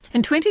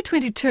In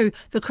 2022,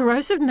 the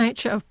corrosive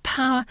nature of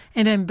power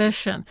and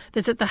ambition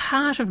that's at the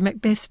heart of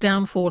Macbeth's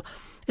downfall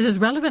is as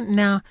relevant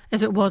now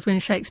as it was when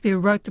Shakespeare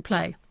wrote the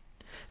play.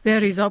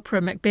 Verdi's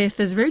opera Macbeth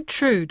is very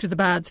true to the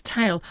bard's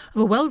tale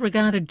of a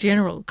well-regarded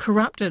general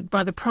corrupted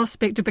by the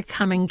prospect of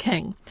becoming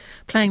king.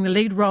 Playing the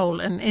lead role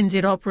in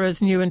NZ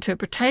Opera's new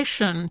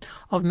interpretation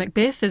of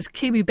Macbeth is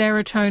Kiwi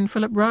baritone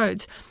Phillip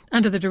Rhodes,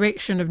 under the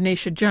direction of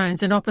Netia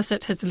Jones, and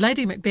opposite his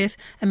Lady Macbeth,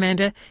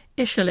 Amanda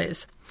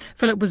Echalaz.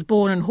 Philip was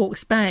born in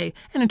Hawke's Bay,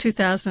 and in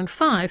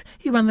 2005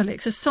 he won the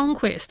Lexus Song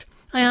Quest.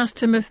 I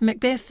asked him if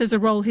Macbeth is a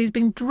role he's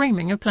been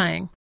dreaming of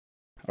playing.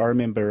 I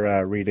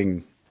remember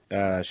reading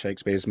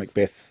Shakespeare's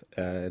Macbeth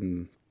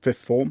in fifth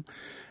form,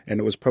 and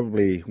it was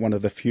probably one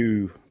of the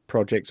few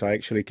projects I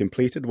actually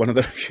completed, one of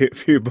the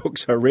few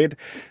books I read,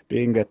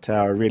 being that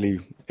I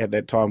really at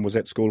that time was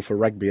at school for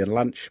rugby and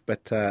lunch.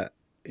 But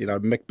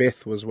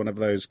Macbeth was one of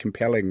those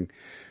compelling,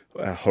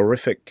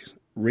 horrific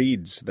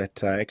reads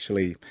that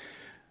actually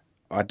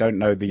I don't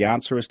know the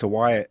answer as to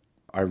why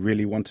I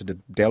really wanted to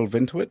delve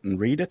into it and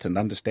read it and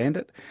understand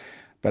it,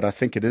 but I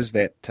think it is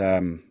that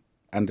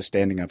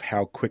understanding of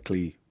how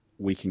quickly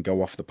we can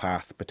go off the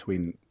path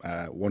between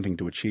wanting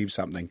to achieve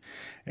something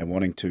and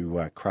wanting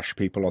to crush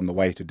people on the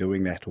way to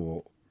doing that,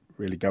 or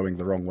really going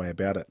the wrong way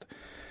about it.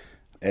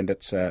 And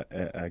it's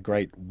a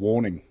great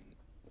warning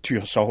to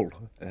your soul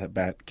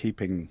about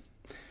keeping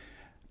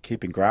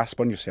grasp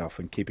on yourself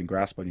and keeping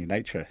grasp on your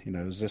nature.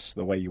 Is this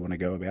the way you want to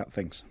go about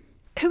things?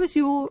 Who is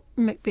your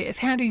Macbeth?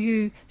 How do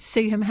you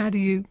see him? How do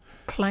you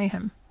play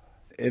him?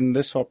 In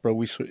this opera,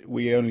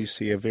 we only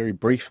see a very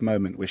brief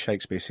moment where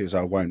Shakespeare says,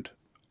 I won't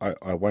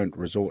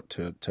resort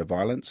to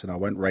violence, and I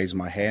won't raise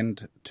my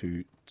hand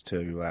to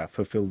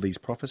fulfill these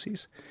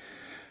prophecies.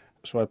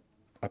 So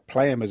I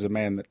play him as a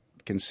man that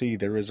can see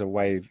there is a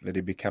way that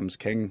he becomes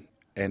king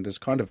and is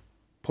kind of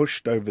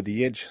pushed over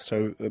the edge.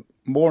 So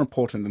more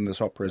important in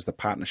this opera is the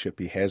partnership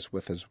he has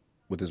with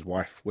his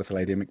wife, with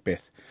Lady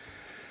Macbeth.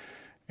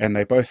 And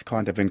they both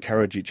kind of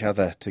encourage each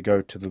other to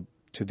go to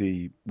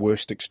the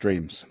worst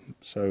extremes.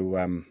 So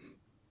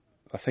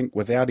I think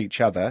without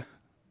each other,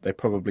 they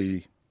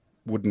probably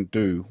wouldn't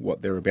do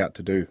what they're about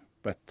to do.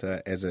 But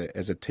as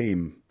a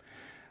team,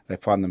 they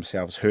find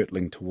themselves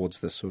hurtling towards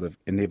this sort of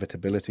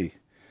inevitability.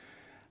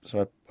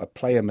 So I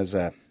play him as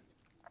a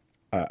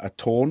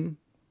torn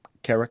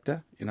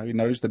character. He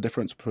knows the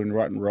difference between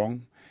right and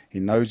wrong. He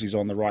knows he's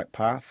on the right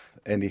path,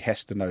 and he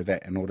has to know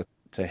that in order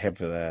to have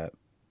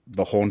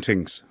the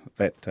hauntings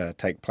that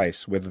take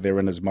place, whether they're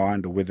in his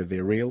mind or whether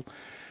they're real.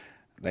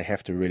 They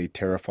have to really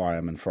terrify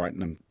him and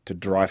frighten him to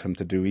drive him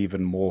to do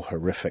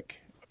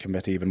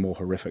commit even more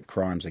horrific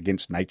crimes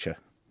against nature.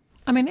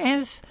 I mean,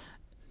 as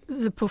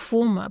the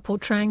performer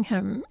portraying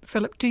him,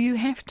 Philip, do you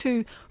have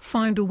to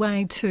find a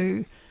way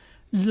to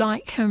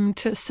like him,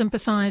 to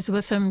sympathise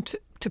with him,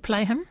 to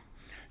play him?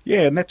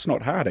 Yeah, and that's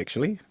not hard,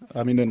 actually.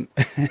 I mean,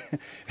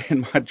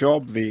 in my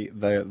job,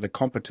 the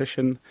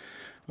competition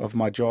of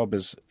my job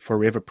is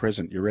forever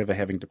present. You're ever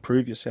having to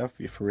prove yourself.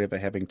 You're forever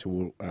having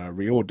to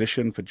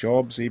re-audition for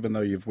jobs, even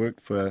though you've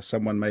worked for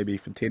someone maybe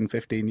for 10,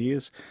 15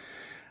 years.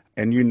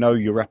 And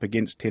you're up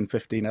against 10,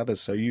 15 others.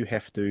 So you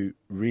have to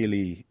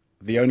really,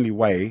 the only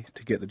way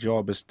to get the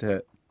job is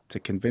to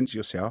convince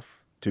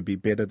yourself to be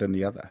better than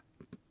the other,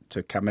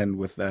 to come in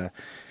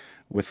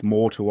with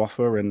more to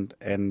offer.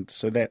 And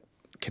so that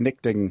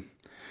connecting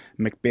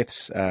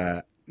Macbeth's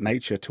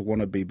nature to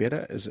want to be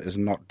better is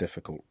not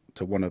difficult.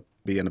 To want to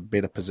be in a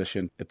better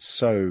position, it's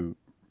so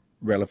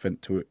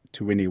relevant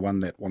to anyone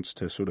that wants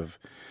to sort of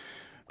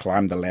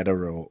climb the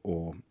ladder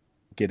or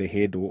get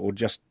ahead, or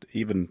just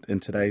even in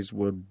today's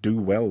world do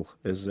well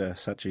is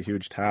such a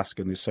huge task,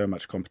 and there's so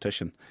much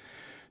competition.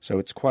 So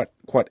it's quite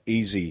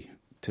easy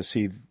to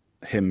see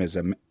him as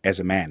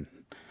a man.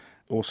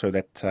 Also,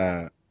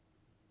 that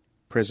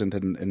present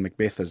in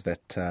Macbeth is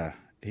that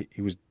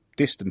he was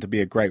destined to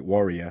be a great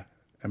warrior,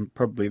 and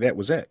probably that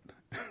was it.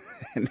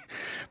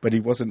 But he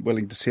wasn't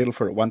willing to settle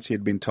for it once he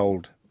had been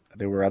told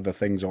there were other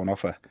things on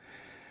offer.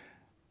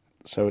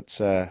 So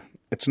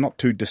it's not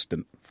too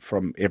distant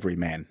from every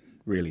man,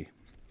 really.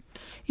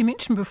 You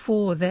mentioned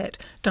before that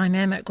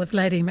dynamic with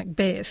Lady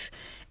Macbeth,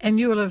 and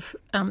you will have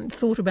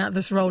thought about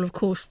this role, of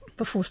course,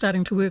 before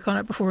starting to work on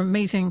it, before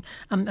meeting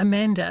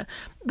Amanda.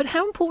 But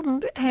how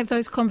important have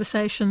those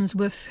conversations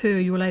with her,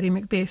 your Lady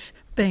Macbeth,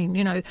 been?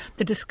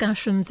 The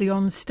discussions, the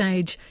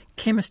on-stage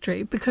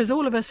chemistry, because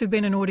all of us who've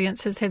been in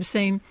audiences have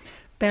seen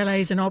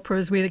ballets and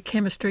operas where the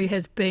chemistry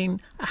has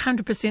been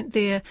 100%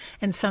 there,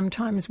 and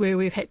sometimes where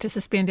we've had to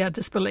suspend our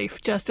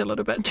disbelief just a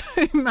little bit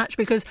too much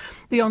because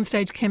the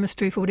on-stage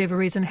chemistry, for whatever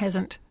reason,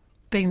 hasn't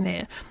been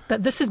there.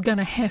 But this is going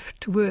to have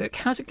to work.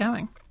 How's it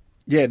going?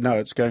 Yeah, no,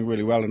 it's going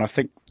really well, and I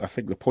think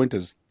the point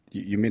is,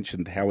 you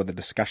mentioned how are the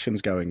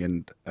discussions going,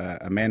 and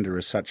Amanda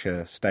is such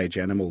a stage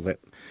animal that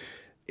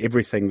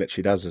everything that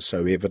she does is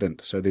so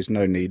evident, so there's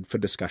no need for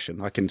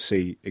discussion. I can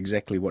see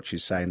exactly what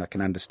she's saying. I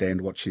can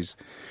understand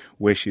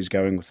where she's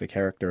going with the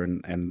character,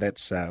 and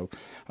that's I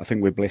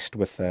think we're blessed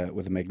with a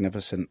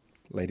magnificent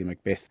Lady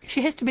Macbeth.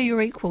 She has to be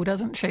your equal,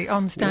 doesn't she,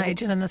 on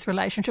stage and in this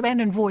relationship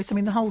and in voice. I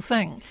mean, the whole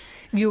thing.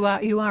 You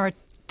are a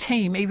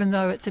team, even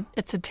though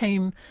it's a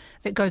team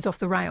that goes off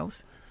the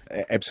rails.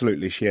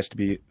 Absolutely, she has to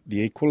be the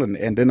equal, and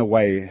in a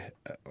way,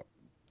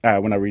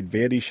 when I read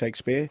Verdi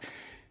Shakespeare,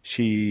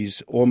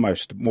 she's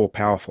almost more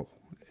powerful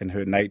in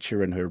her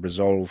nature and her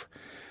resolve.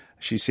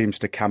 She seems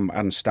to come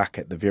unstuck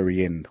at the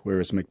very end,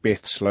 whereas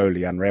Macbeth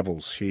slowly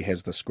unravels. She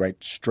has this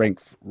great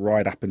strength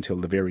right up until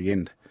the very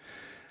end.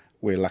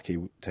 We're lucky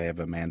to have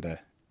Amanda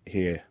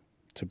here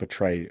to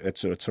portray.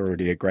 It's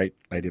already a great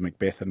Lady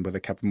Macbeth, and with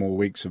a couple more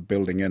weeks of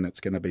building in, it's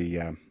going to be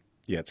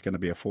it's going to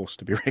be a force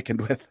to be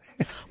reckoned with.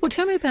 Well,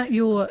 tell me about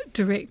your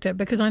director,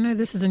 because I know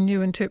this is a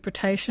new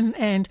interpretation,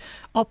 and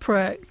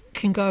opera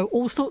can go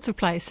all sorts of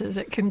places.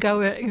 It can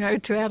go,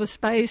 to outer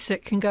space.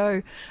 It can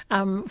go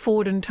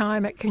forward in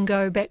time. It can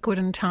go backward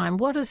in time.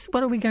 What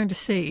are we going to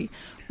see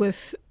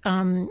with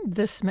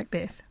this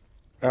Macbeth?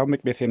 Our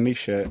Macbeth and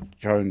Netia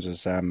Jones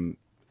has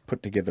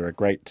put together a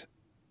great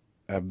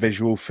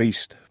visual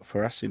feast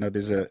for us.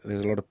 There's a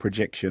lot of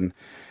projection.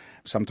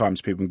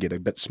 Sometimes people can get a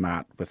bit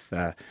smart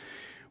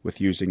with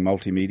using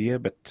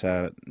multimedia, but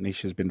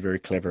Netia's been very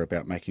clever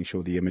about making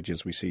sure the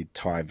images we see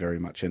tie very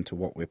much into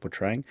what we're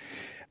portraying.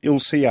 You'll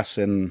see us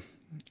in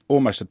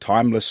almost a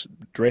timeless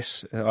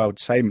dress. I would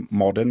say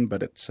modern,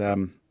 but it's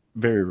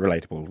very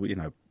relatable.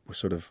 We're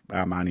sort of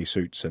Armani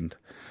suits, and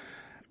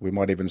we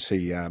might even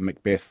see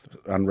Macbeth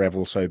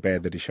unravel so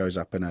bad that he shows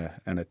up in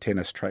a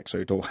tennis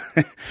tracksuit.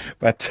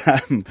 But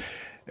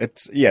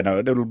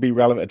it'll be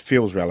relevant. It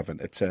feels relevant.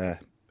 It's a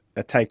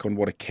take on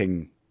what a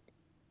king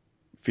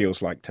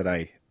feels like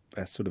today.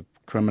 A sort of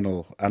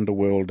criminal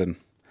underworld, and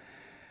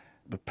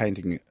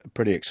painting a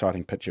pretty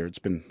exciting picture. It's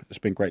been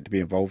great to be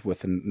involved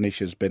with, and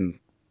Netia's been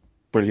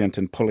brilliant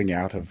in pulling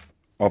out of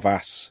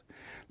us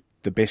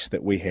the best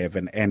that we have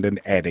and in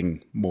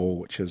adding more,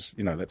 which is,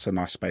 that's a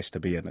nice space to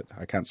be in.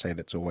 I can't say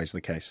that's always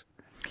the case.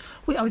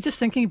 Well, I was just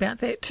thinking about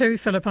that too,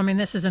 Philip. I mean,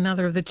 this is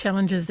another of the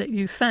challenges that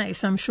you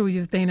face. I'm sure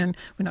you've been in,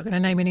 we're not going to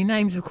name any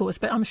names, of course,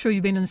 but I'm sure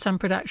you've been in some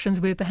productions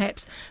where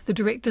perhaps the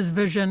director's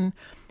vision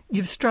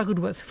you've struggled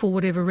with for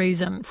whatever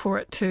reason for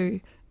it to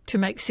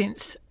make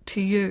sense to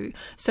you.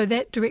 So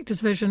that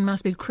director's vision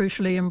must be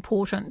crucially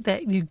important,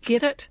 that you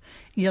get it,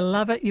 you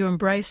love it, you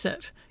embrace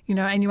it,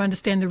 and you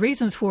understand the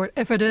reasons for it.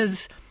 If it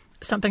is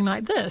something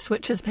like this,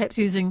 which is perhaps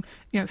using,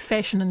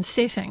 fashion and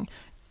setting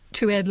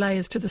to add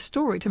layers to the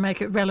story to make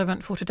it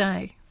relevant for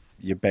today.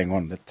 You bang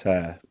on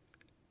that.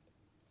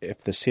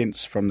 If the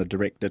sense from the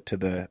director to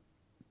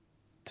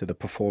the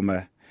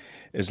performer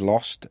is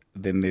lost,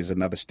 then there's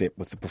another step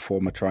with the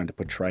performer trying to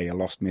portray a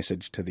lost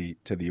message to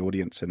the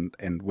audience,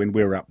 and when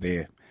we're up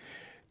there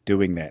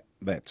doing that,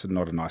 that's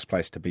not a nice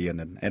place to be in,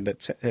 and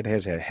it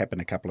has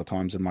happened a couple of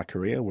times in my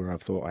career where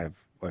I've thought I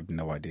have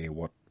no idea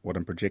what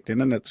I'm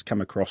projecting, and it's come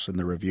across in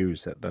the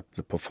reviews that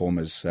the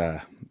performers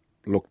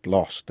looked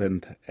lost,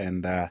 and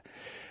I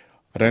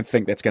don't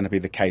think that's going to be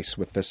the case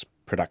with this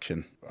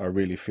production. I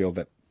really feel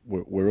that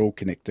we're all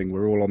connecting,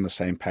 we're all on the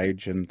same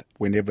page, and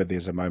whenever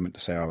there's a moment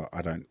to say,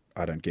 I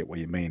don't get what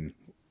you mean,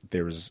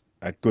 there is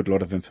a good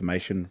lot of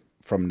information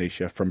from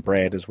Netia, from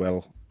Brad as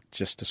well,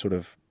 just to sort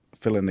of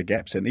fill in the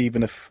gaps. And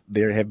even if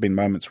there have been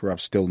moments where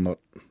I've still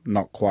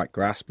not quite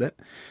grasped it,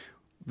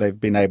 they've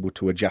been able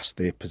to adjust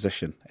their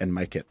position and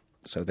make it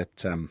so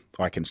that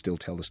I can still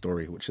tell the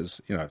story, which is,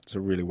 it's a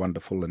really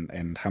wonderful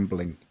and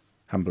humbling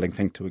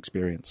thing to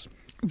experience.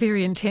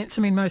 Very intense.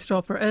 I mean, most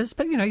opera is,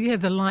 but, you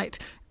have the light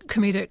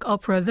comedic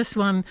opera. This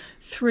one,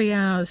 3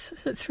 hours.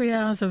 Is it 3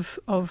 hours of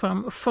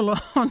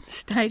full-on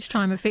stage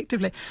time,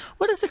 effectively?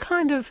 What is the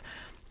kind of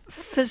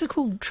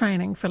physical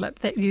training, Philip,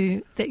 that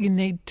you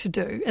need to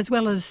do, as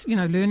well as,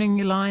 learning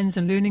your lines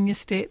and learning your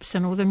steps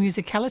and all the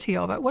musicality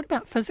of it? What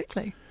about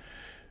physically?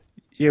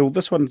 Yeah, well,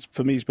 this one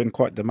for me has been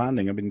quite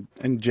demanding. I mean,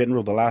 in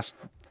general, the last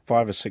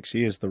 5 or 6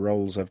 years, the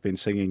roles I've been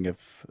singing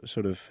have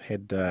sort of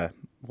had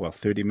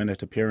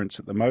 30-minute appearance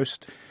at the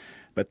most.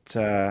 But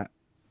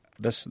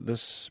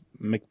this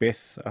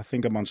Macbeth, I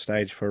think I'm on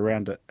stage for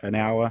around an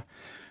hour,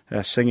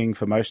 singing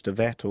for most of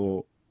that,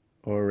 or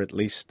at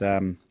least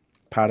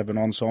part of an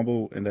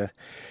ensemble. And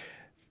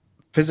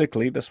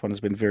physically, this one has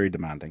been very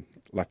demanding.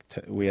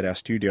 We had our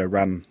studio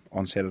run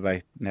on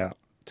Saturday. Now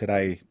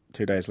today,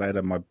 2 days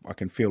later, I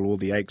can feel all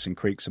the aches and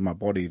creaks in my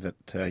body that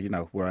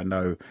where I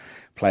know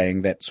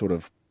playing that sort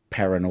of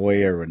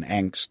paranoia and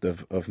angst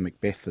of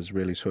Macbeth has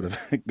really sort of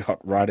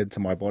got right into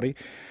my body,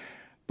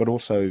 but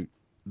also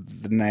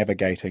the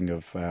navigating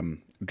of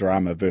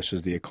drama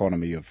versus the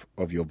economy of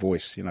your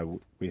voice.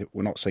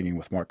 We're not singing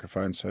with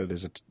microphones, so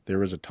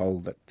there is a toll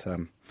that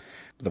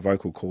the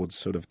vocal cords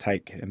sort of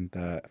take,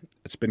 and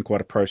it's been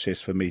quite a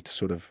process for me to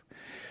sort of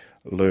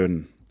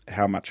learn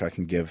how much I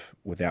can give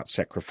without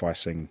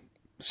sacrificing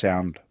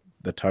sound,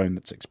 the tone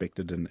that's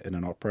expected in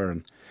an opera,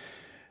 and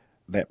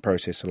that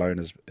process alone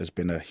has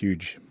been a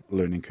huge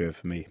learning curve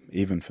for me,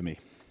 even for me.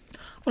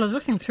 Well, I was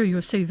looking through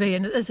your CV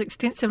and it is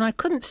extensive, and I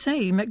couldn't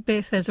see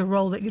Macbeth as a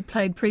role that you'd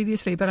played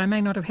previously, but I may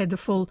not have had the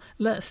full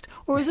list.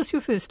 Or is this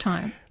your first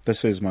time?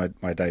 This is my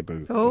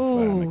debut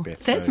of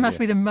Macbeth. That must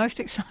be the most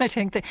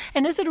exciting thing.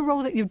 And is it a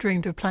role that you've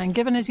dreamed of playing,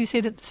 given, as you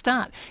said at the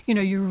start,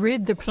 you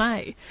read the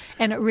play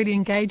and it really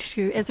engaged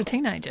you as a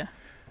teenager?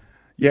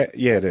 Yeah,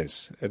 it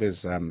is. It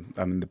is.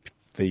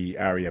 The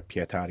aria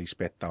Pietari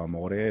spet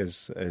d'amore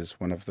is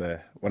one of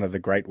the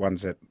great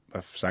ones that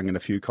I've sung in a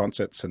few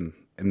concerts, and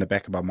in the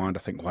back of my mind I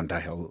think one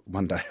day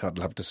I'd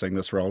love to sing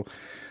this role.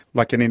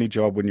 Like in any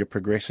job, when you're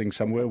progressing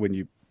somewhere, when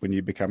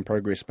you become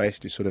progress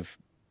based, you sort of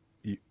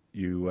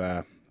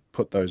you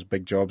put those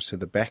big jobs to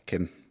the back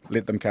and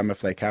let them come if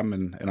they come,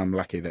 and I'm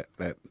lucky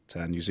that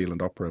New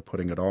Zealand Opera are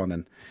putting it on,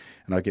 and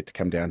I get to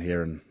come down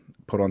here and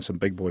put on some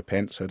big boy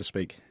pants, so to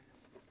speak.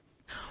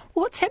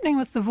 What's happening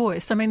with the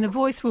voice? I mean, the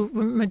voice will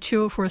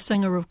mature for a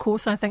singer, of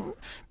course. I think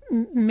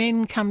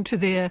men come to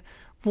their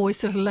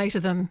voice a little later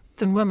than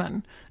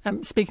women,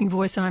 speaking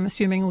voice, and I'm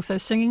assuming also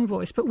singing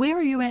voice. But where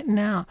are you at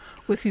now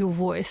with your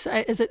voice?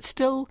 Is it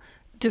still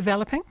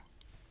developing?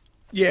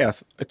 Yeah,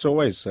 it's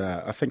always.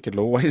 I think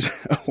it'll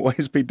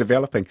always be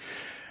developing.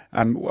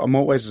 I'm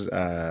always in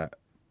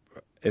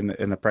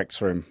the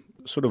practice room,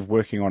 sort of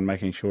working on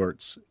making sure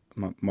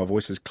my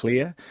voice is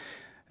clear.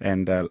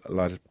 And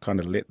kind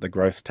of let the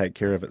growth take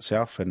care of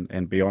itself,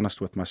 and be honest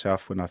with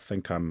myself when I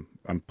think I'm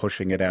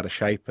pushing it out of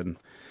shape, and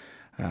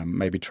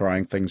maybe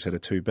trying things that are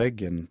too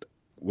big. And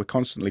we're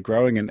constantly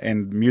growing,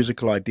 and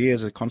musical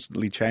ideas are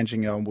constantly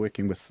changing.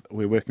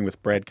 We're working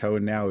with Brad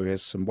Cohen now, who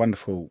has some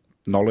wonderful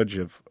knowledge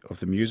of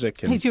the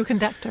music. And he's your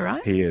conductor,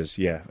 right? He is,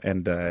 yeah.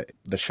 And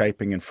the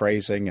shaping and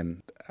phrasing,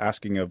 and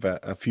asking of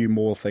a few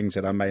more things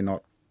that I may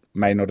not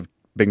have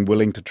been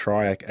willing to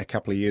try a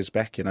couple of years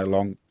back,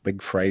 long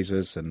big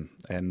phrases, and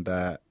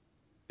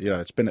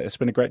it's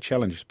been a great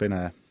challenge. It's been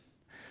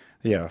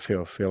I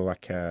feel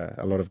like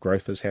a lot of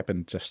growth has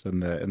happened just in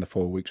the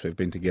 4 weeks we've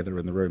been together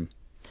in the room.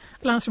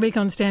 Last week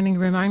on Standing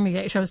Room Only,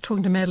 actually, I was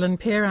talking to Madeline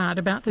Perard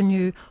about the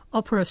new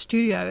opera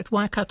studio at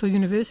Waikato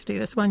University.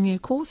 This 1-year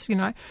course,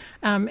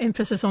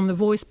 emphasis on the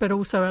voice, but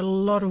also a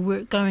lot of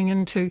work going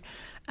into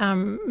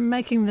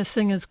making the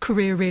singers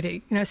career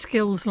ready.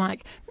 Skills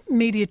like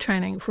media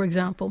training, for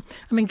example.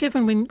 I mean,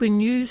 given when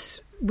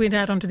news went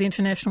out onto the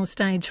international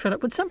stage,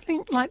 Philip, would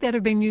something like that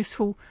have been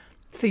useful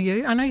for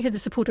you? I know you had the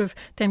support of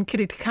Dame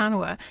Kiri Te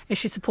Kanawa, as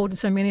she supported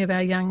so many of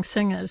our young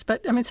singers,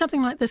 but I mean,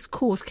 something like this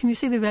course, can you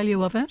see the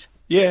value of it?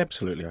 Yeah,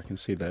 absolutely. I can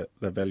see the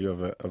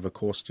value of a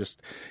course.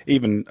 Just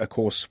even a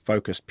course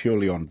focused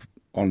purely on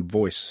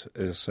voice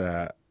is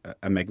a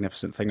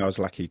magnificent thing. I was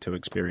lucky to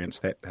experience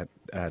that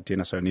at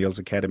Dennis O'Neill's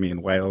Academy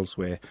in Wales,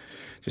 where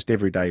just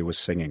every day was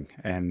singing,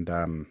 and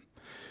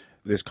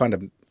there's kind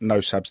of no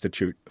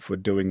substitute for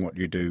doing what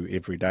you do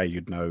every day.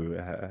 You'd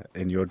know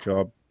in your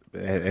job,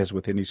 as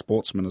with any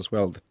sportsman as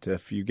well, that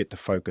if you get to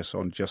focus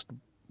on just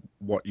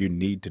what you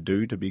need to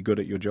do to be good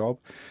at your job,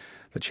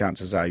 the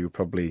chances are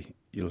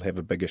you'll have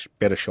a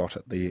better shot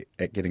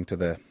at getting to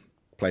the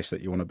place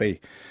that you want to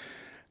be.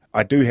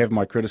 I do have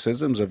my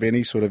criticisms of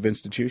any sort of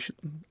institution.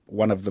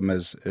 One of them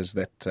is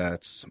that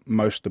it's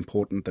most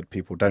important that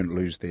people don't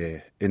lose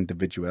their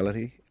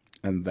individuality,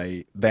 and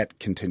that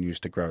continues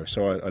to grow.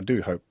 So I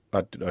do hope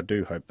that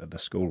the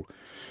school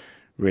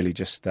really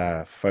just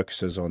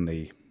focuses on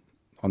the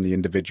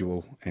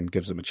individual and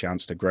gives them a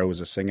chance to grow as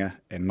a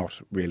singer, and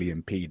not really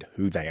impede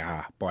who they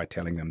are by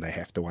telling them they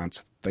have to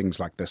answer things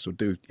like this or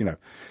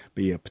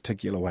be a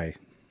particular way.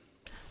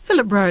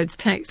 Philip Rhodes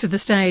takes to the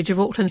stage of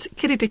Auckland's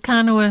Kiri Te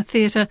Kanawa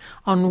Theatre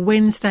on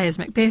Wednesday as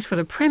Macbeth for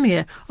the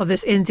premiere of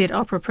this NZ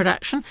opera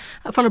production,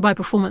 followed by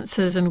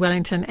performances in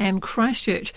Wellington and Christchurch.